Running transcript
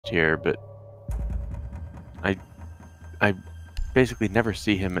here, but I basically never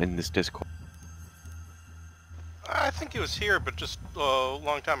see him in this Discord. I think he was here, but just a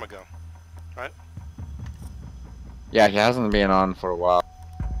long time ago, right? Yeah, he hasn't been on for a while.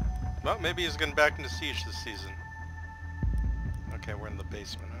 Well, maybe he's getting back into Siege this season. Okay, we're in the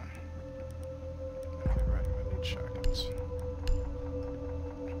basement, huh? Okay, right, I need shotguns.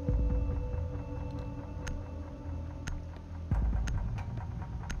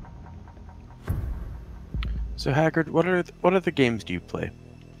 So Haggard, what are the games do you play?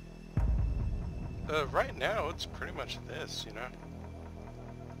 Right now, it's pretty much this, you know?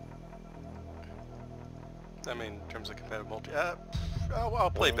 I mean, in terms of competitive multi... I'll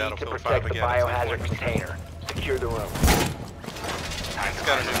play Battlefield 5 again. To protect the biohazard container. Secure the room. It's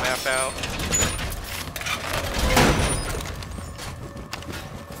got a new map out.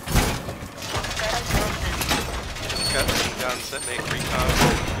 It's got some guns that make recon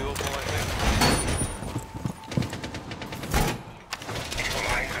doable, I think.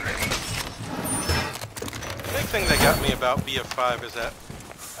 The big thing that got me about BF5 is that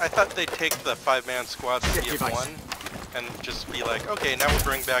I thought they'd take the 5-man squads to BF1 and just be like, okay, now we'll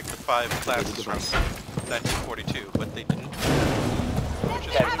bring back the 5 classes from 1942, but they didn't.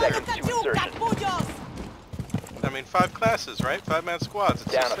 10 seconds to insertion. I mean, 5 classes, right? 5-man squads.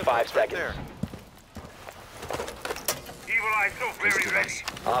 It's Down so to simple. 5 It's right seconds. there.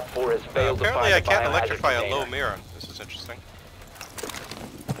 Op 4 has failed to Apparently find I the can't biohazard electrify a container. low mirror. This is interesting.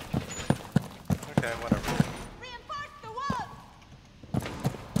 Okay, whatever.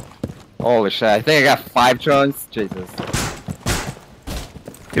 Holy shit, I think I got 5 drones. Jesus.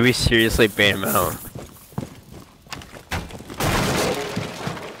 Did we seriously ban him out?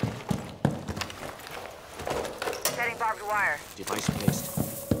 Setting barbed wire. Device placed.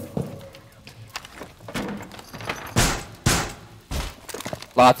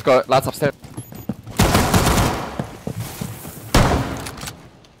 Lots upstairs.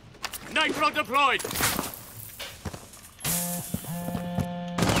 Nitro deployed!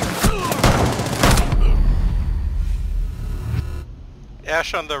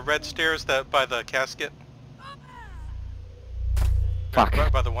 Ash on the red stairs that by the casket. Fuck.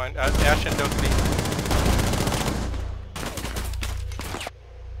 Right by the wine. Ash and Dokey.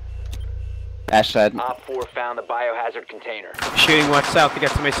 Ash dead. Op 4 found the biohazard container. Shooting one south to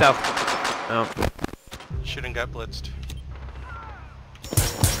get to myself. Oh. Shooting got blitzed.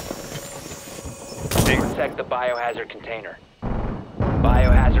 Protect the biohazard container.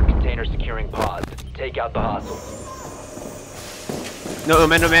 Biohazard container securing pods. Take out the hostiles. No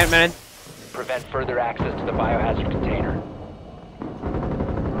man. Prevent further access to the biohazard container.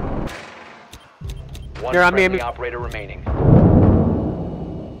 One Here, I'm friendly aiming. operator remaining.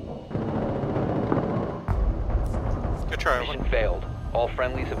 Good try. Mission failed. All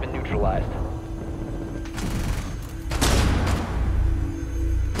friendlies have been neutralized.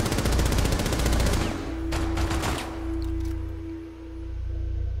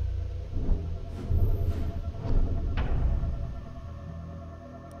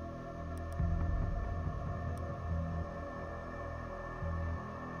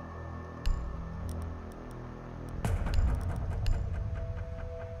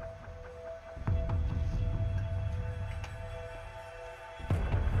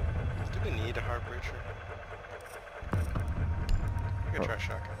 Do we need a heart breacher? We could try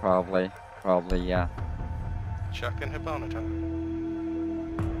shotgun. Probably, yeah. Shotgun Hibana time.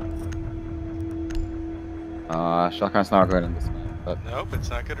 Shotgun's not good in this game, but Nope, it's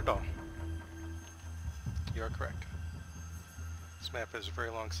not good at all. You are correct. This map has very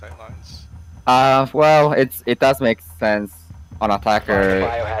long sight lines. well, it does make sense on attacker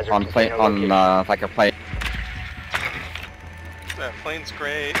Biohazard on play container on location. attacker play. Plane's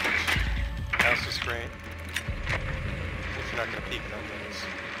great. House is great. If you're not gonna peek on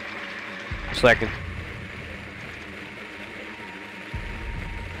things. Second.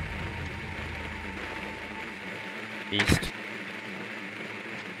 East.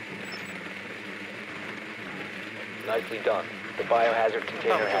 Nicely done. The biohazard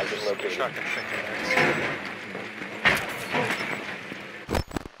container has been located. Shotgun thinking.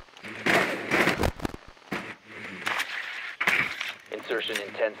 Insertion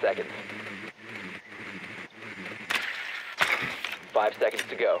in 10 seconds. 5 seconds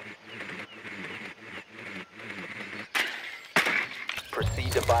to go.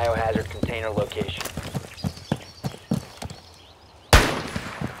 Proceed to biohazard container location.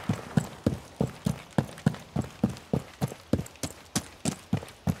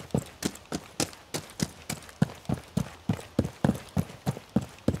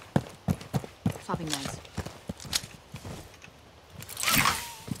 Swapping nodes.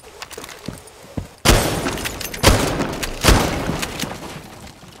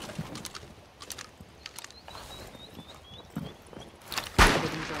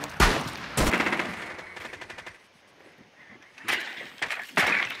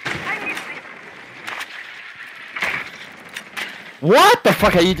 What the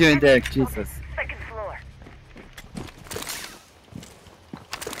fuck are you doing there? Jesus. Second floor.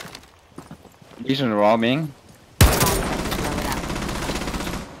 Legion roaming.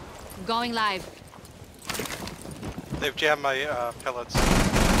 Going live. They've jammed my pellets.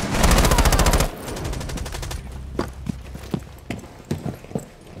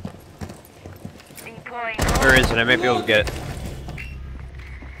 Deploying. Where is it? I might be able to get it.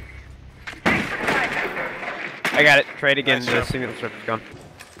 I got it. Trade again. Nice The job. signal strip is gone.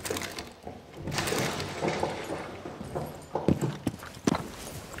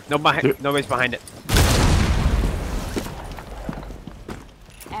 Nobody's behind it.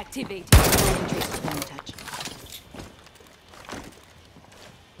 Activate. Touch.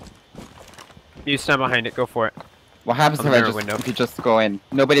 You stand behind it. Go for it. What happens On if the I mirror just window. if you just go in?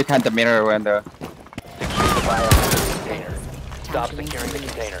 Nobody can the mirror window. Secure the biohazard container. Stop securing the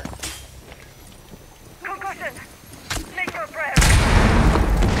container. Concussion. Make your prayer.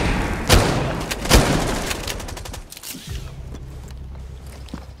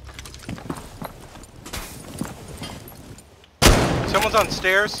 Someone's on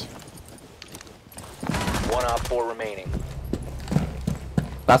stairs. One op 4 remaining.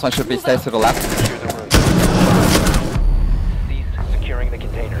 Last one should be stairs to the left. Secure the room. Cease securing the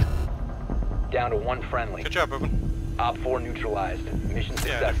container. Down to one friendly. Good job, Ruben. Op 4 neutralized. Mission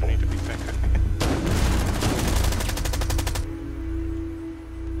Yeah, I successful. definitely need to be thinking.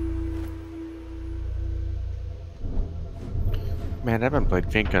 Man, I haven't played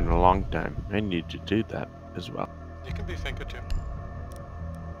Finka in a long time. I need to do that as well. You can be Finka too.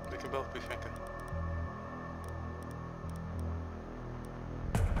 We can both be Finka.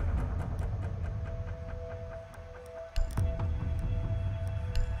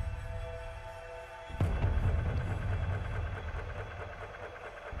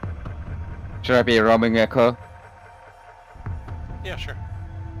 Should I be roaming echo? Yeah, sure.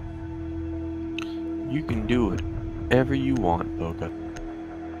 You can do whatever you want, Boga.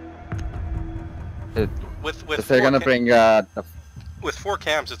 With Is they're gonna bring the with 4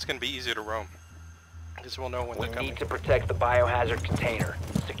 cams, it's gonna be easier to roam. Because we'll know when We they're coming. need to protect the biohazard container.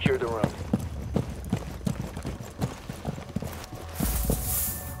 Secure the room.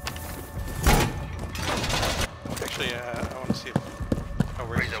 Actually, I want to see if. Oh,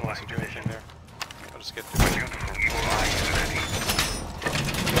 Razor wants to do anything there. I'll just get through.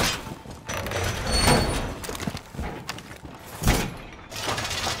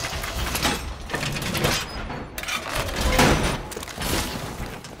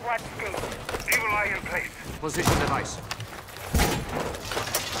 What state? Evil eye in place. Position device.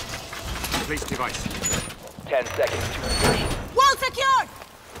 Place device. 10 seconds to insertion. Wall secured.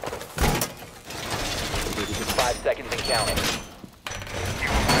 5 seconds and counting.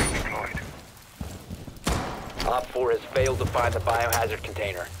 Evil eye deployed. Op 4 has failed to find the biohazard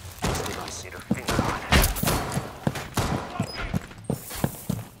container. Place device. Need a finger on.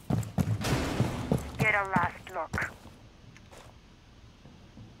 Get a last look.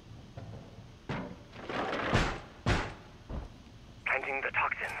 Planting the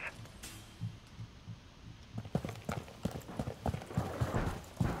toxins.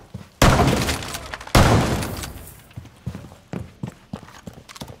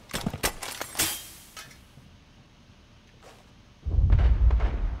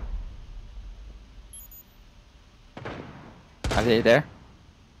 Are they there?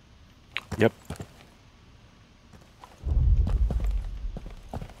 Yep.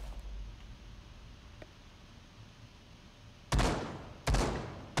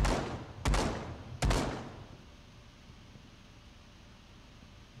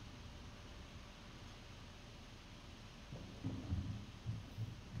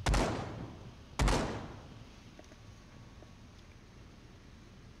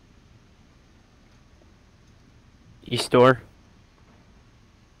 East door.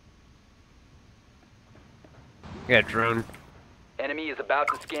 I got a drone. Enemy is about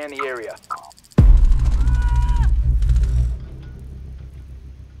to scan the area.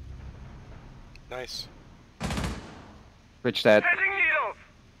 Nice. Switch that. Setting needles.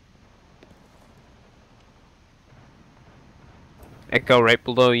 Echo right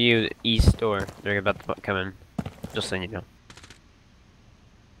below you, the east door. They're about to come in. Just so you know.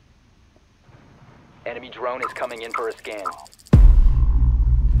 Enemy drone is coming in for a scan.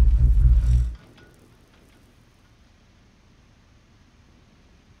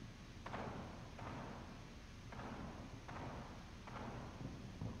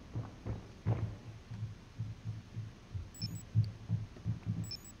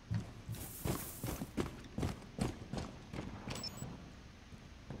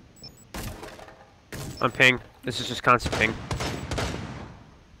 On ping. This is just constant ping.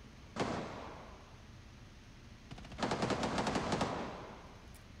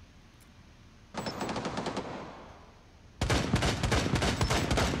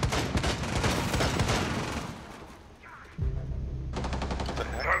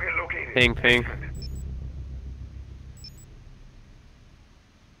 Ping, ping.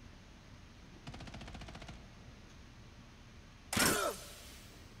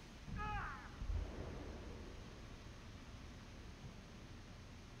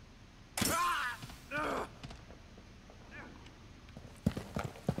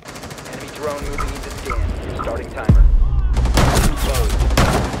 Enemy drone moving into scan. Starting timer. Closed.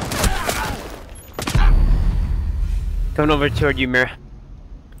 Coming over toward you, Mira.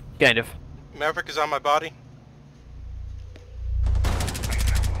 Kind of. Maverick is on my body.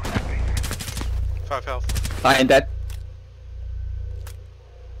 5 health. Fine, dead.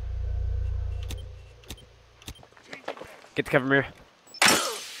 Get the cover, Mira.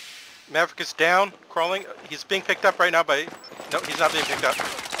 Maverick is down, crawling. He's being picked up right now by... No, he's not being picked up.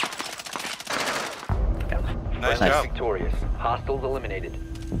 Nice Friendly job. victorious. Hostiles eliminated.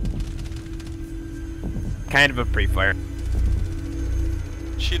 Kind of a pre-fire.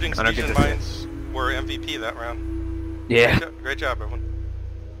 Shooting I don't get Legion this. mines were MVP that round. Yeah. Great job, everyone.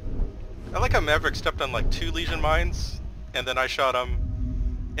 I like how Maverick stepped on like 2 Legion mines, and then I shot him,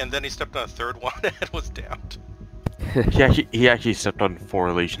 and then he stepped on a 3rd one and was downed. He actually stepped on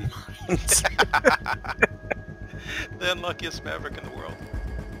 4 Legion mines. The unluckiest Maverick in the world.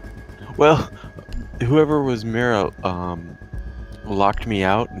 Well, whoever was Mira locked me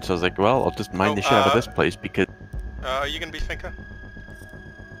out, and so I was like, well, I'll just mine the shit out of this place because Are you gonna be Finka?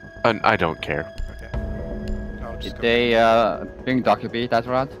 I don't care. Okay. I'll just Did go. they bring Dr. B that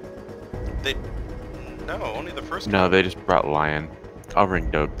round? They... No, only the first No, one. they just brought Lion. I'll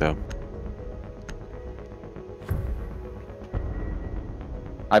ring Dope though.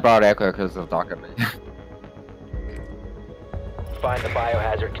 I brought Echo because of Dr. B. Find the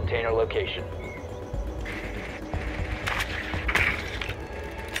biohazard container location.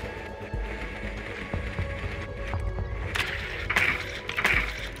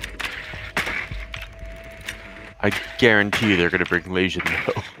 I guarantee you they're gonna bring Legion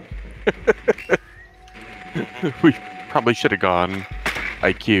though. We probably should have gone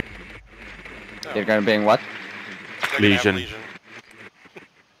IQ. They're gonna bring what? They're gonna have Legion.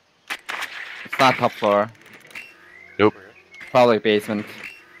 It's not top floor. Nope. Probably basement.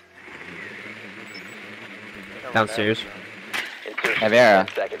 Downstairs. Insertion in Avera.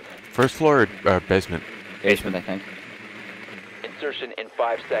 10 seconds. First floor or basement? Basement, I think. Insertion in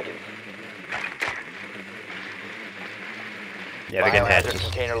 5 seconds. Yeah, they're getting Biohazard hatches.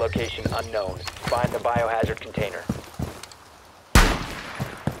 container location unknown. Find the biohazard container.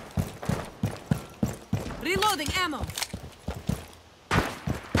 Reloading ammo.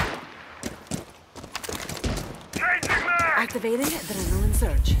 Activating adrenaline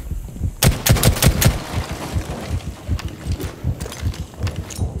surge.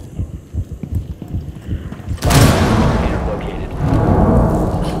 Container located.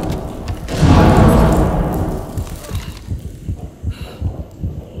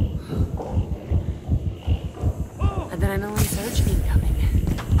 Adrenaline surge incoming.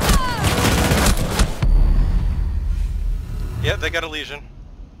 Yeah, they got a Legion.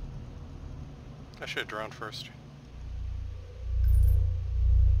 I should have drowned first.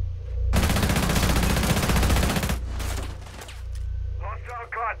 Hostile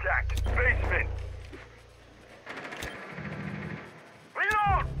contact. Basement.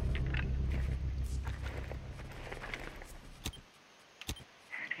 Reload!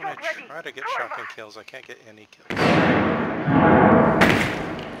 When I try to get shotgun kills, I can't get any kills.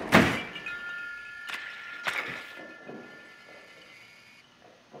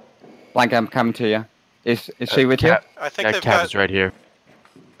 Blank, I'm coming to you. Is she with you? I think That they've cat got. is right here.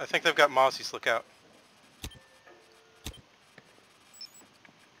 I think they've got Mozzies. Look out.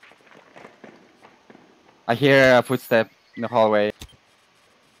 I hear a footstep in the hallway.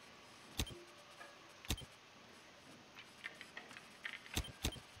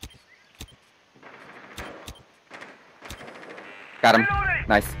 Got him.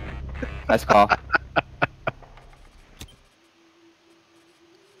 Nice. Nice call.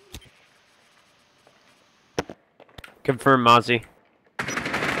 Confirm, Mozzie.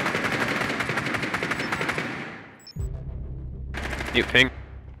 You ping.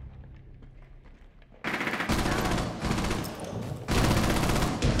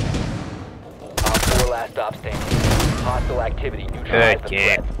 Op 4 last stop standing. Hostile activity. Neutralize Good the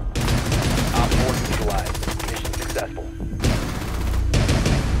game. threat. Op 4 neutralized. Mission successful.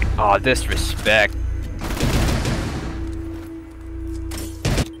 Oh, disrespect.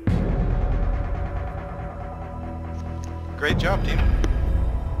 Great job, team.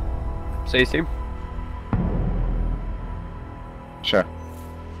 Say team. Sure.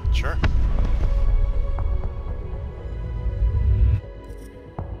 Sure.